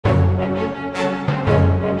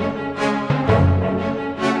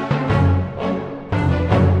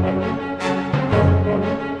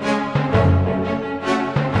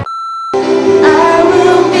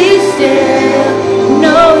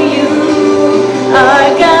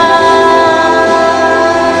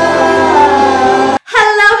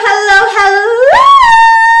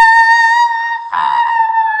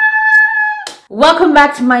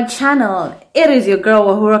back to my channel. It is your girl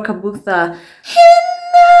Wahura Kabutha in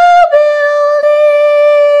the building.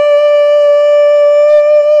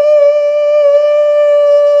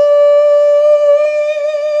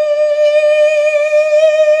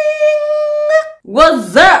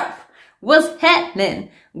 What's up? What's happening?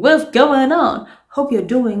 What's going on? Hope you're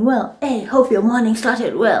doing well. Hey, hope your morning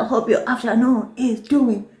started well. Hope your afternoon is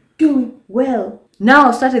doing well. Now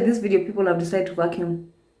I've started this video, people have decided to vacuum.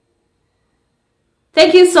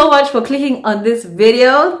 Thank you so much for clicking on this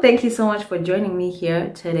video. Thank you so much for joining me here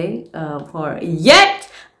today for yet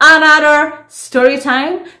another story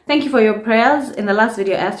time. Thank you for your prayers. In the last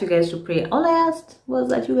video, I asked you guys to pray. All I asked was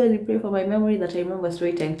that you guys pray for my memory, that I remember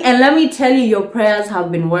story time. And let me tell you, your prayers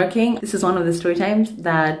have been working. This is one of the story times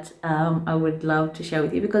that I would love to share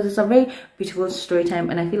with you because it's a very beautiful story time,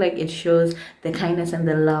 and I feel like it shows the kindness and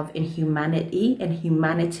the love in humanity and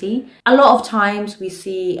humanity. A lot of times we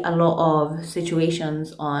see a lot of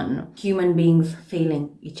situations on human beings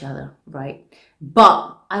failing each other, right?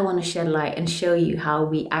 But I want to shed light and show you how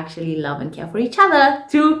we actually love and care for each other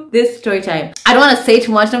through this story time. I don't want to say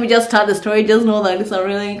too much. Let me just start the story. Just know that it's a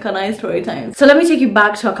really nice story time. So let me take you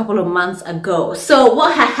back to a couple of months ago. So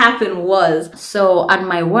what had happened was, so at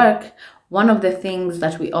my work, one of the things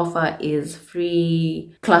that we offer is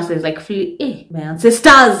free classes, like free,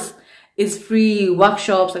 sisters, is free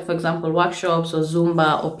workshops, like for example workshops or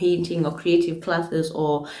Zumba or painting or creative classes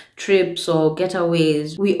or trips or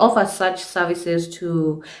getaways. We offer such services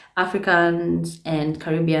to Africans and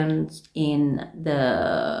Caribbeans in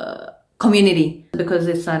the community because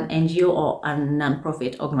it's an NGO or a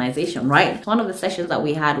non-profit organization, right? One of the sessions that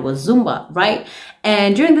we had was Zumba, right?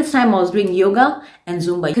 And during this time I was doing yoga and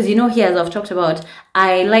Zumba because, you know, here, as I've talked about,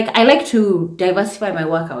 I like to diversify my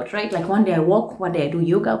workout, right? Like one day I walk, one day I do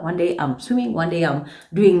yoga, one day I'm swimming, one day I'm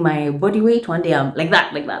doing my body weight, one day I'm like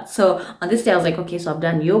that. So on this day I was like, okay, so I've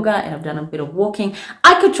done yoga and I've done a bit of walking.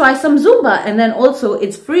 I could try some Zumba, and then also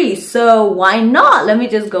it's free, so why not? Let me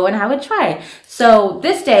just go and have a try. So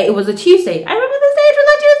this day, it was a Tuesday. I remember this day, it was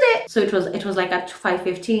a Tuesday. So it was like at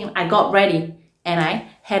 5:15. I got ready and I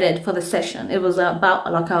headed for the session. It was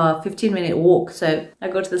about like a 15-minute walk. So I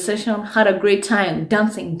got to the session, had a great time,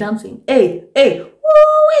 dancing. Hey,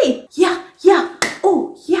 woo, yeah,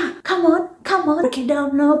 oh yeah, come on, break it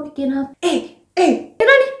down now, pick it up. Hey,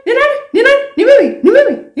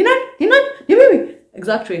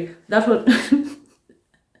 exactly. That's what.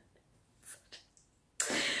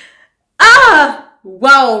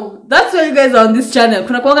 Wow, that's why you guys are on this channel.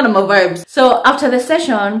 Kuna kuanga na my vibes. So after the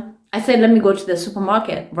session, I said, let me go to the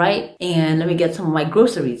supermarket, right? And let me get some of my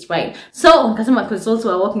groceries, right? So, because it's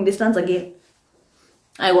also a walking distance again,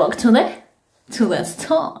 I walk to the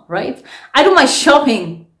store, right? I do my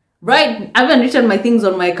shopping, right? I haven't written my things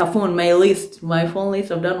on my phone, my phone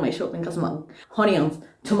list. I've done my shopping because my onions,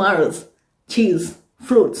 tomatoes, cheese,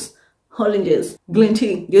 fruits, oranges, green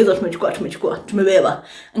tea. Tumebeba.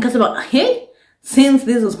 And because hey, since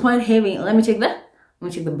this was quite heavy, let me take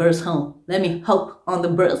the bus home. Let me hop on the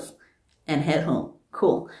bus and head home.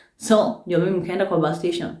 Cool. So you're maybe kind of a bus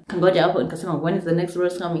station. Kangoja hapo nikasema, when is the next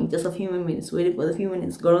bus coming? Just a few minutes. Waiting for the few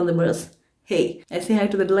minutes. Got on the bus. Hey, I say hi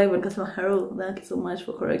to the driver and kasema, hello, thank you so much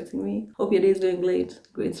for correcting me. Hope your day is going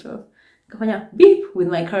great stuff. Kafanya beep with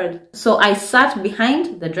my card. So I sat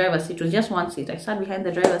behind the driver's seat. It was just one seat. I sat behind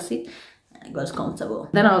the driver's seat. I got comfortable.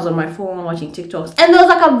 Then I was on my phone watching TikToks, and there was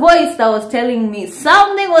like a voice that was telling me,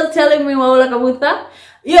 something was telling me, Wahura Kabutha,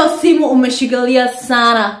 iyo simu umeshikilia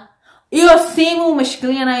sana. Iyo simu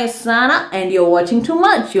umeshikilia nayo sana, and you're watching too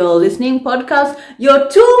much. You're listening podcasts. You're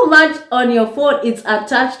too much on your phone. It's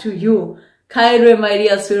attached to you. Kaidre, my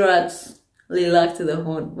dear sweethearts, relax to the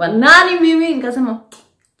phone. But nani mimi nikasema,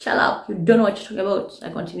 chill out, you don't know what you're talking about. I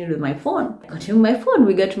continued with my phone.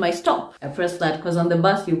 We get to my stop. I press that because on the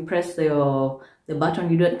bus you press the button,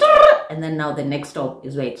 you do it, and then now the next stop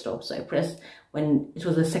is where it stops. So I pressed when it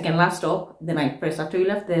was the second last stop. Then I pressed after you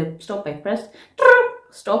left the stop. I pressed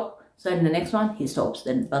stop. So then the next one he stops.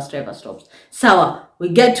 Then bus driver stops. Sawa, we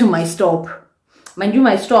get to my stop. Mind you,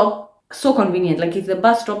 my stop. So convenient. Like if the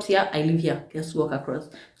bus stops here, I live here, just walk across.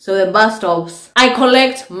 So the bus stops, I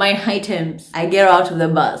collect my items, I get out of the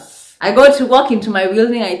bus, I go to walk into my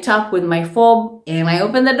building, I tap with my fob and I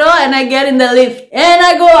open the door and I get in the lift and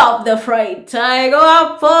I go up the freight. I go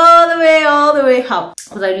up all the way up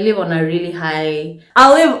because I live on a really high,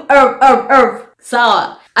 I live so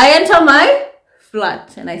I enter my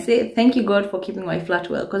flat and I say, thank you God for keeping my flat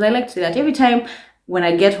well, because I like to say that every time when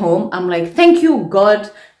I get home, I'm like, thank you God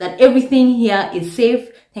that everything here is safe.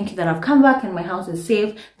 Thank you that I've come back and my house is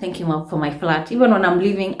safe. Thank you for my flat. Even when I'm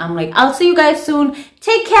leaving, I'm like, I'll see you guys soon.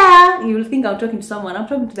 Take care. You'll think I'm talking to someone. I'm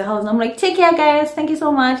talking to the house. I'm like, take care, guys. Thank you so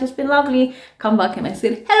much. It's been lovely. Come back and I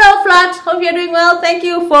said, hello, flat. Hope you're doing well. Thank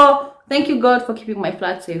you, God, for keeping my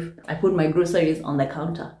flat safe. I put my groceries on the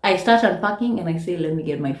counter. I start unpacking and I say, let me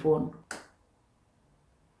get my phone.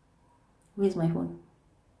 Where's my phone?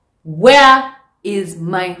 Where is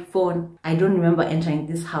my phone? I don't remember entering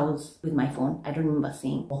this house with my phone. I don't remember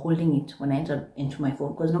seeing or holding it when I entered into my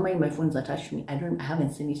phone, because normally my phone's attached to me. I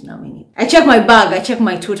haven't seen it in a minute. I check my bag. I check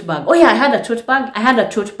my tote bag. Oh yeah, I had a tote bag. I had a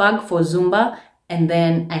tote bag for Zumba, and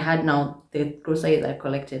then I had now the groceries I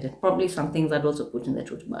collected, and probably some things I'd also put in the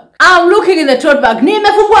tote bag. I'm looking in the tote bag.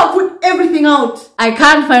 I put everything out. I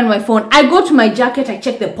can't find my phone. I go to my jacket. I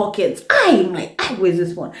check the pockets. I'm like, where's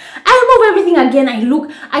this phone? I remove everything again. I look.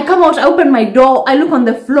 I come out. I open my door. I look on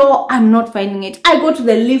the floor. I'm not finding it. I go to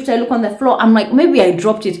the lift. I look on the floor. I'm like, maybe I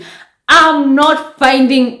dropped it. I'm not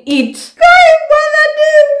finding it.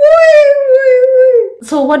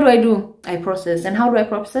 So what do? I process. And how do I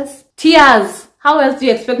process? Tears. How else do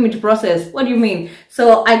you expect me to process? What do you mean?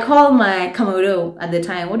 So I call my Kamodo at the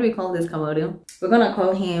time. What do we call this Kamodo? We're gonna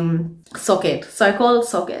call him Socket. So I call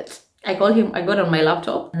Socket. I call him, I got on my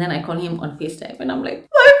laptop and then I call him on FaceTime and I'm like,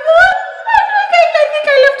 my phone! I think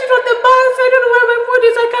I left it on the bus. I don't know where my phone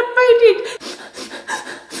is. I can't find it.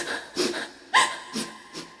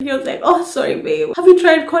 He was like, oh, sorry, babe. Have you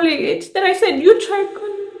tried calling it? Then I said, you tried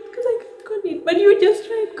calling it because I can't call it, but you just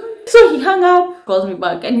tried calling it. So he hung up, calls me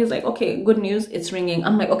back, and he's like, okay, good news, it's ringing.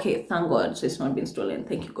 I'm like, okay, thank God. So it's not been stolen.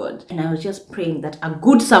 Thank you, God. And I was just praying that a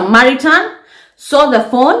good Samaritan saw the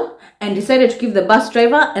phone and decided to give the bus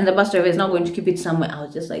driver, and the bus driver is not going to keep it somewhere. I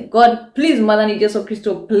was just like, God, please, Mother Jesus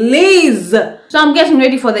Christo, please. So I'm getting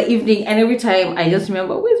ready for the evening, and every time I just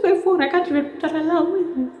remember, where's my phone? I can't even put that alarm.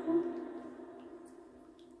 Where's my phone?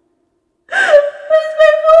 Where's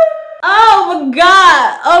my phone? Oh my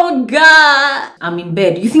God. Oh my God. I'm in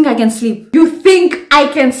bed. You think I can sleep? You think I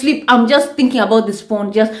can sleep? I'm just thinking about this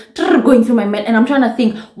phone, just going through my mind, and I'm trying to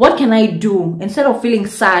think, what can I do? Instead of feeling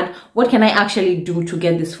sad, what can I actually do to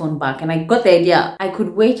get this phone back? And I got the idea. I could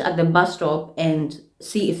wait at the bus stop and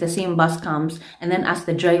see if the same bus comes and then ask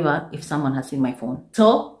the driver if someone has seen my phone.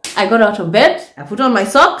 So I got out of bed, I put on my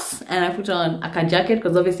socks, and I put on a jacket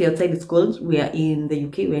because obviously outside it's cold. We are in the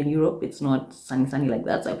UK, we're in Europe, it's not sunny like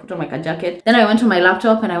that. So I put on my jacket. Then I went to my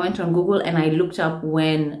laptop and I went on Google and I looked up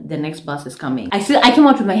when the next bus is coming. I came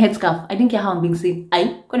out with my headscarf. I didn't care how I'm being seen.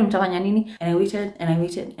 And I waited and I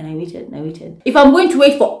waited and I waited and I waited. If I'm going to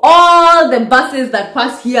wait for all the buses that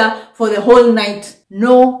pass here for the whole night,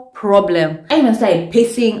 no problem. I even started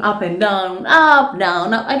pacing up and down, up,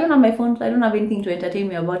 down, up. I don't have my phone, so I don't have anything to entertain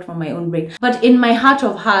me about from my own brain. But in my heart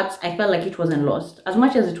of hearts, I felt like it wasn't lost. As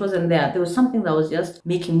much as it wasn't there was something that was just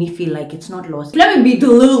making me feel like it's not lost. Let me be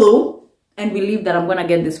Delulu and believe that I'm gonna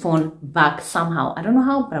get this phone back somehow. I don't know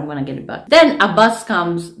how, but I'm gonna get it back. Then a bus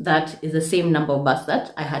comes that is the same number of bus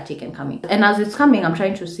that I had taken coming. And as it's coming, I'm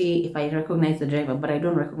trying to see if I recognize the driver, but I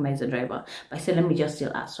don't recognize the driver. But I said, let me just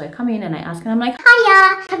still ask. So I come in and I ask, and I'm like,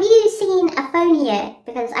 hiya, have you seen a phone here?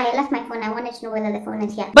 Because I left my phone. I wanted to know whether the phone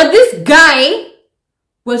is here. But this guy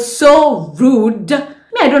was so rude.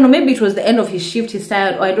 I don't know, maybe it was the end of his shift, he's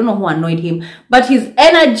tired, or I don't know who annoyed him, but his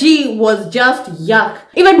energy was just yuck.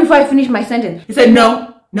 Even before I finished my sentence, he said,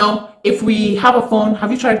 no, if we have a phone,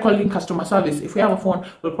 have you tried calling customer service? If we have a phone,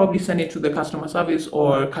 we'll probably send it to the customer service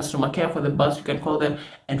or customer care for the bus. You can call them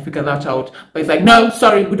and figure that out. But he's like, no,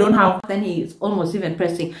 sorry, we don't have. Then he's almost even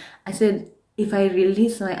pressing. I said, if I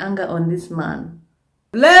release my anger on this man,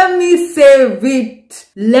 let me save it.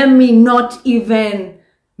 Let me not even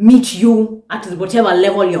meet you at whatever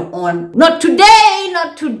level you're on. Not today,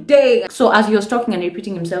 not today. So as he was talking and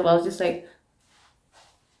repeating himself, I was just like,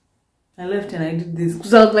 I left and I did this.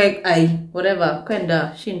 Because I was like, whatever,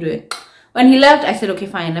 Kwenda, Shindwe. When he left, I said, okay,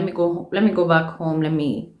 fine, let me go back home, let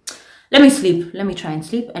me sleep, let me try and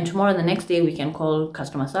sleep, and tomorrow, the next day, we can call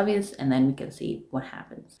customer service and then we can see what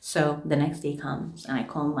happens. So the next day comes and I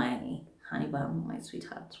call my honey bun, my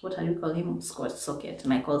sweetheart, what do you call him? Socket.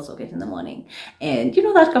 And I call Socket in the morning, and you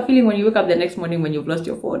know that feeling when you wake up the next morning when you've lost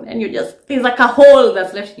your phone and you're just, there's like a hole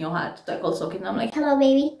that's left in your heart. So I call Socket and I'm like, hello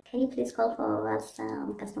baby, can you please call for us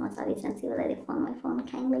customer service and see whether they found my phone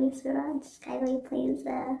kindly, sweetheart? Kindly please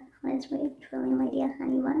Let's wait for me, my dear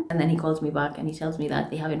honey bun. And then he calls me back and he tells me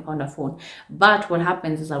that they haven't found a phone. But what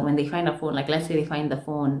happens is that when they find a phone, like let's say they find the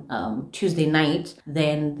phone Tuesday night,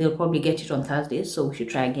 then they'll probably get it on Thursday. So we should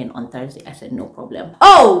try again on Thursday. I said, no problem.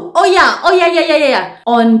 Oh yeah.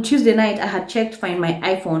 On Tuesday night, I had checked to find my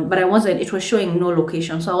iPhone, but it was showing no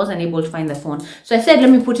location. So I wasn't able to find the phone. So I said,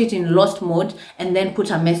 let me put it in lost mode and then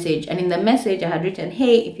put a message. And in the message, I had written,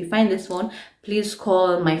 hey, if you find this phone, please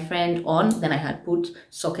call my friend on. Then I had put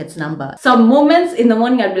Socket's number. Some moments in the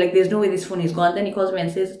morning, I'd be like, there's no way this phone is gone. Then he calls me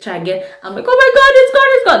and says, try again. I'm like, oh my God, it's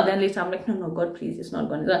gone. Then later, I'm like, no, God, please, it's not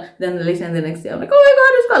gone. Then later in the next day, I'm like, oh my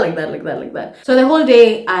God, it's gone, like that. So the whole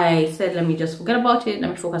day, I said, let me just forget about it.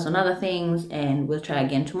 Let me focus on other things and we'll try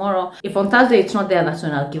again tomorrow. If on Thursday it's not there, that's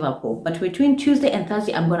when I'll give up hope. But between Tuesday and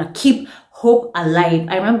Thursday, I'm going to keep hope alive.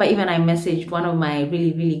 I remember even I messaged one of my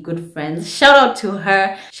really good friends. Shout out to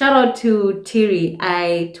her. Shout out to Tiri.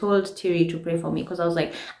 I told Tiri to pray for me because I was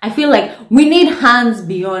like, I feel like we need hands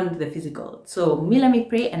beyond the physical. So let me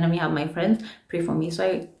pray and let me have my friends pray for me. So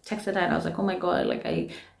I texted her and I was like, oh my God, like I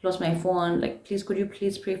lost my phone. Like, please, could you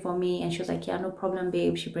please pray for me? And she was like, yeah, no problem,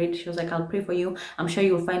 babe. She prayed. She was like, I'll pray for you. I'm sure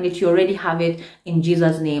you'll find it. You already have it in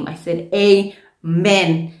Jesus' name. I said,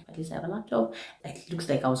 amen. At least I have a laptop. It looks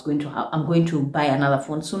like I'm going to buy another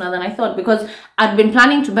phone sooner than I thought because I'd been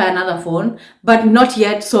planning to buy another phone, but not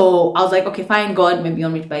yet. So I was like, okay, fine, God, maybe you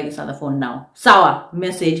want me to buy this other phone now. Sawa,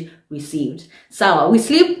 message received. Sawa, we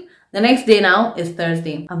sleep. The next day now is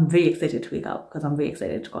Thursday. I'm very excited to wake up because I'm very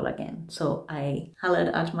excited to call again. So I hollered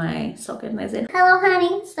at my Socket and I said, hello,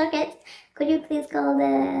 honey, Socket. Could you please call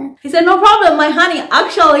the... He said, no problem, my honey.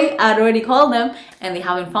 Actually, I'd already called them and they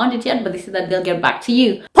haven't found it yet, but they said that they'll get back to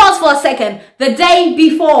you. Pause for a second. The day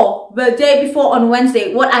before on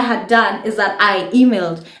Wednesday, what I had done is that I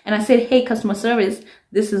emailed and I said, hey, customer service,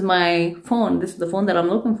 this is my phone. This is the phone that I'm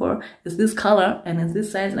looking for. It's this color and it's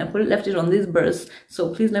this size and I left it on this burst.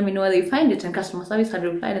 So please let me know where they find it. And customer service had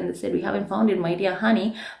replied and they said, we haven't found it, my dear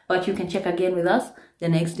honey, but you can check again with us the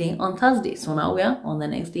next day on Thursday. So now we are on the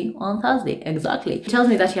next day on Thursday. Exactly. He tells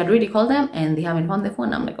me that he had already called them and they haven't found the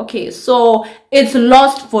phone. I'm like, okay, so it's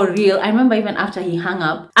lost for real. I remember even after he hung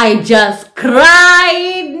up, I just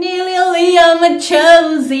cried. Nearly I'm a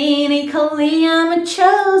chosen, I'm a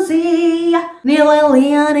chosen.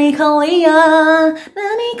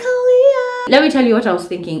 Let me tell you what I was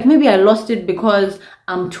thinking. Maybe I lost it because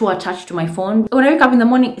I'm too attached to my phone. When I wake up in the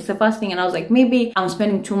morning, it's the first thing and I was like, maybe I'm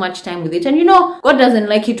spending too much time with it. And you know, God doesn't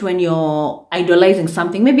like it when you're idolizing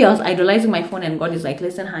something. Maybe I was idolizing my phone and God is like,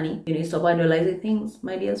 listen, honey, you need to stop idolizing things,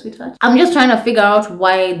 my dear sweetheart. I'm just trying to figure out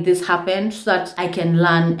why this happened so that I can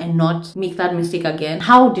learn and not make that mistake again.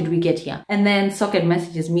 How did we get here? And then Socket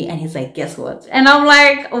messages me and he's like, guess what? And I'm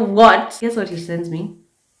like, what? Guess what he sends me?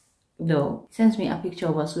 No, he sends me a picture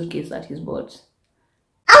of a suitcase that he's bought.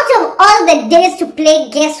 Out of all the days to play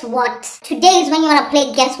guess what, today is when you want to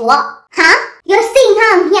play guess what? Huh? You're seeing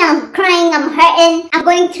how I'm here, I'm crying, I'm hurting, I'm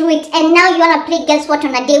going through it, and now you want to play guess what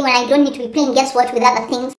on a day when I don't need to be playing guess what with other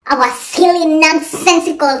things? Our silly,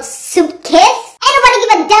 nonsensical suitcase? Ain't nobody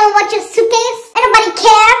give a damn about your suitcase? Ain't nobody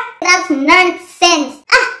care? That's nonsense.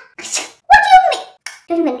 What do you mean?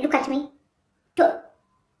 Don't even look at me. Don't.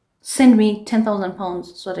 Send me 10,000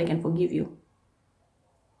 pounds so that I can forgive you.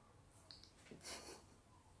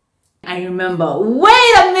 I remember,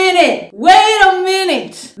 wait a minute.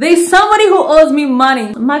 There's somebody who owes me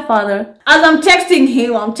money. My father. As I'm texting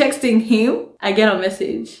him, I get a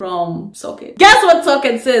message from Socket. Guess what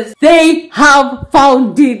Socket says? They have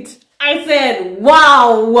found it. I said,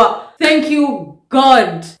 wow. Thank you,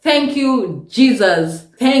 God. Thank you, Jesus.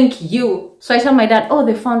 Thank you. So I tell my dad, oh,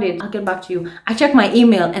 they found it. I'll get back to you. I check my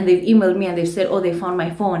email and they've emailed me and they've said, oh, they found my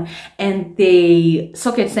phone. And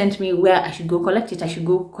Socket sent me where I should go collect it. I should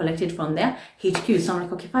go collect it from their HQ. So I'm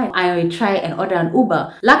like, okay, fine. I try and order an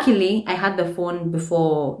Uber. Luckily, I had the phone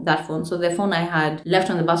before that phone. So the phone I had left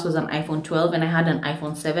on the bus was an iPhone 12 and I had an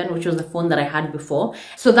iPhone 7, which was the phone that I had before.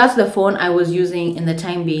 So that's the phone I was using in the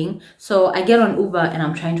time being. So I get on Uber and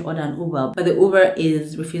I'm trying to order an Uber, but the Uber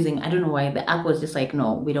is refusing. I don't know why. The app was just like,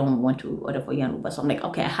 no, we don't want to order for you an Uber. So I'm like,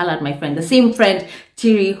 okay, I hollered my friend, the same friend,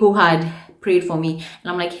 Tiri, who had prayed for me.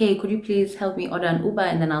 And I'm like, hey, could you please help me order an Uber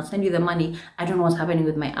and then I'll send you the money. I don't know what's happening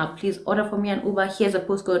with my app. Please order for me an Uber. Here's a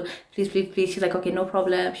postcode. Please. She's like, okay, no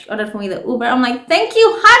problem. She ordered for me the Uber. I'm like, thank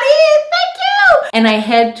you, honey. Thank you. And I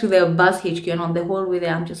head to the bus HQ and on the whole way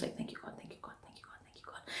there, I'm just like, thank you, God.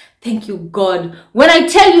 Thank you, God. When I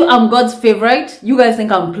tell you I'm God's favorite, you guys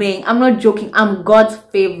think I'm playing. I'm not joking. I'm God's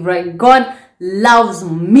favorite. God loves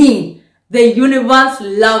me. The universe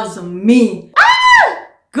loves me.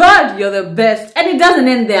 God, you're the best. And it doesn't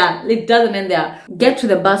end there. It doesn't end there. Get to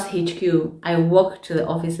the bus HQ. I walk to the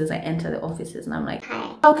offices. I enter the offices and I'm like,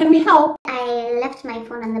 Hi. how can we help? I left my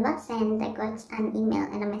phone on the bus and I got an email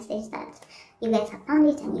and a message that you guys have found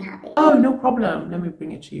it and you have it. Oh, no problem. Let me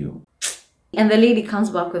bring it to you. And the lady comes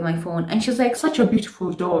back with my phone and she's like, Such a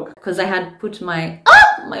beautiful dog. because I had put my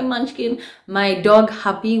munchkin, my dog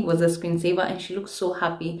Happy was a screensaver and she looked so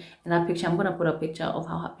happy in that picture. I'm gonna put a picture of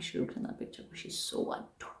how happy she looked in that picture because she's so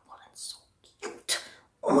adorable and so cute.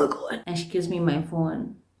 Oh my god. And she gives me my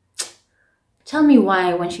phone. Tell me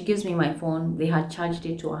why when she gives me my phone they had charged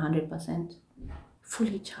it to 100%,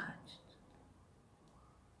 fully charged.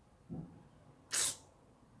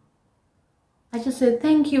 I just said,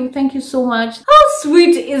 thank you so much. How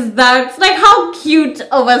sweet is that? Like, how cute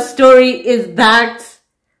of a story is that?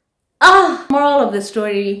 Moral of the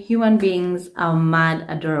story, human beings are mad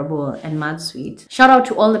adorable and mad sweet. Shout out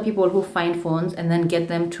to all the people who find phones and then get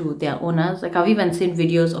them to their owners. Like, I've even seen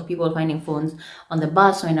videos of people finding phones on the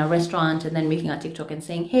bus or in a restaurant and then making a TikTok and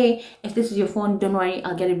saying, hey, if this is your phone, don't worry,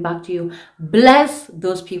 I'll get it back to you. Bless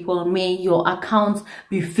those people. May your accounts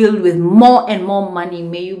be filled with more and more money.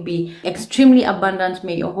 May you be extremely abundant.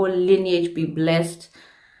 May your whole lineage be blessed.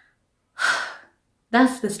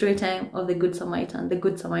 That's the story time of the Good Samaritan, the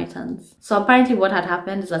Good Samaritans. So apparently what had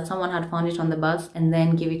happened is that someone had found it on the bus and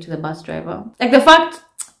then gave it to the bus driver. Like, the fact...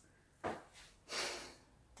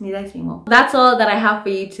 That's all that I have for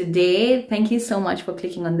you today. Thank you so much for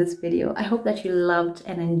clicking on this video. I hope that you loved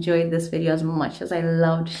and enjoyed this video as much as I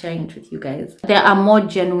loved sharing it with you guys. There are more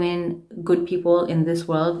genuine good people in this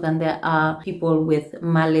world than there are people with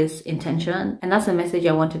malice intention, and that's the message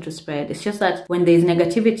I wanted to spread. It's just that when there's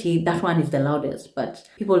negativity, that one is the loudest, but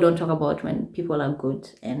people don't talk about when people are good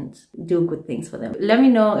and do good things for them. Let me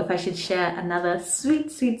know if I should share another sweet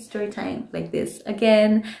story time like this.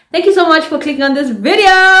 Again, thank you so much for clicking on this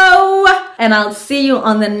video, and I'll see you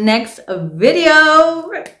on the next video.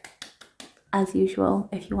 As usual,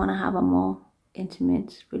 if you want to have a more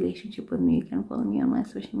intimate relationship with me, you can follow me on my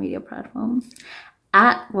social media platforms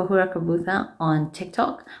at Wahura Kabutha on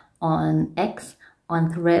TikTok, on X,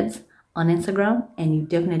 on Threads, on Instagram, and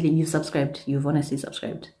you've honestly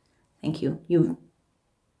subscribed. Thank you. Can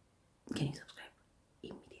you subscribe?